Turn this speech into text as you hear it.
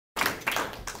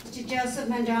Mr. Joseph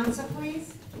Mendonca,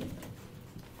 please.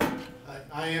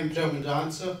 I am Joe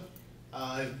Mendonca.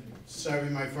 I'm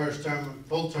serving my first term,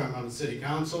 full term on the city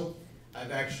council.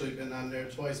 I've actually been on there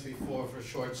twice before for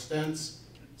short stints,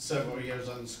 several years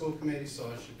on the school committee, so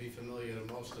I should be familiar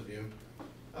to most of you.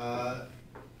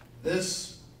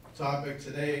 This topic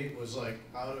today was like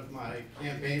out of my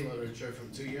campaign literature from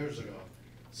 2 years ago,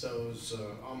 so it was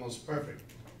almost perfect.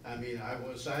 I mean, I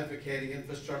was advocating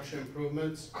infrastructure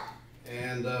improvements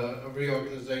and a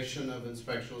reorganization of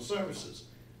inspectional services,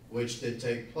 which did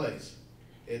take place.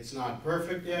 It's not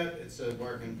perfect yet, it's a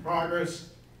work in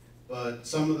progress, but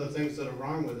some of the things that are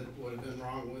wrong with it would have been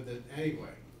wrong with it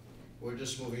anyway. We're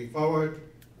just moving forward.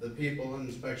 The people in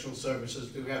inspectional services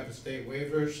do have the state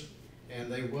waivers,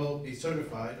 and they will be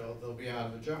certified, or they'll be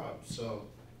out of a job, so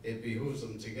it behooves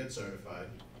them to get certified.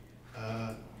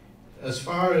 As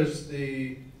far as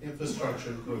the infrastructure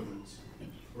improvements,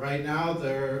 right now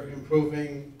they're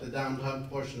improving the downtown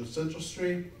portion of Central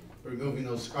Street, removing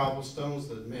those cobblestones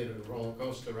that made it a roller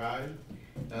coaster ride.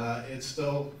 It's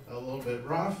still a little bit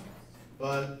rough,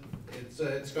 but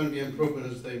it's going to be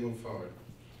improvement as they move forward.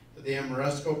 The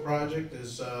Amoresco project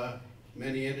is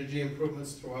many energy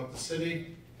improvements throughout the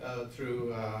city,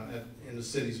 in the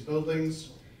city's buildings.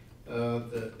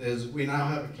 We now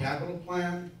have a capital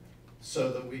plan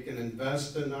so that we can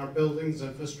invest in our buildings,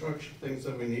 infrastructure, things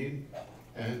that we need,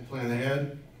 and plan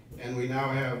ahead. And we now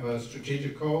have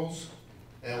strategic goals.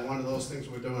 And one of those things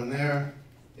we're doing there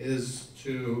is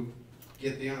to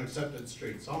get the unaccepted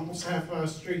streets. Almost half our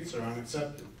streets are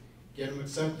unaccepted. Get them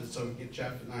accepted so we get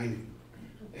Chapter 90.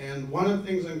 And one of the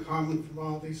things in common from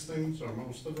all these things, or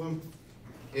most of them,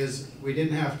 is we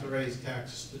didn't have to raise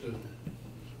taxes to do them.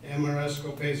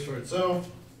 Amoresco pays for itself.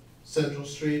 Central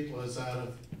Street was out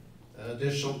of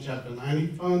additional Chapter 90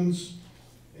 funds.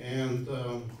 And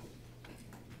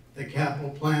the capital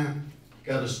plan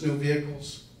got us new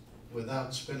vehicles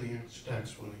without spending extra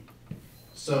tax money.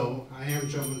 So I am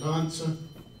Joe Mendonca.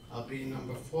 I'll be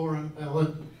number 4 on the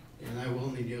ballot, and I will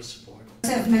need your support.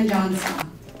 Joseph Mendonca.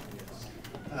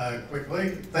 Quickly,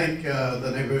 thank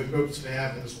the neighborhood groups for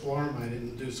having this forum. I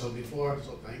didn't do so before,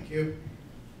 so thank you.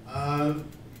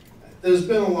 There's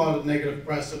been a lot of negative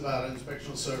press about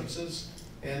inspectional services,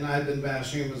 and I've been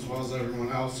bashing them as well as everyone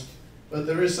else. But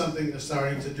there is something they're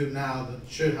starting to do now that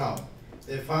should help.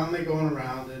 They're finally going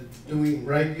around and doing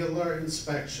regular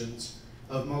inspections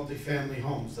of multifamily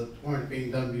homes that weren't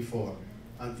being done before.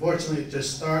 Unfortunately, it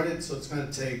just started, so it's going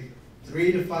to take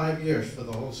 3 to 5 years for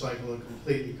the whole cycle to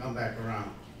complete and come back around.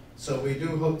 So we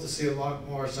do hope to see a lot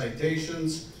more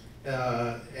citations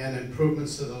and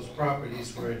improvements to those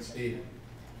properties where it's needed.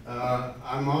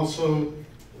 I'm also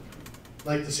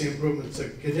like to see improvements,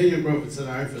 continued improvements in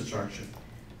our infrastructure.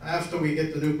 After we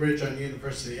get the new bridge on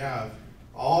University Ave,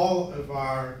 all of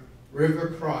our river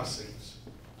crossings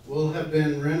will have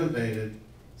been renovated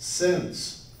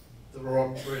since the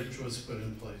Rourke Bridge was put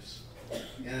in place.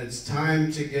 And it's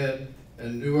time to get a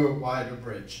newer, wider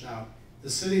bridge. Now, the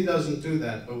city doesn't do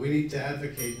that, but we need to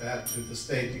advocate that to the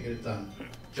state to get it done.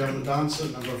 Joe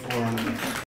Mendonca, number 4 on the list.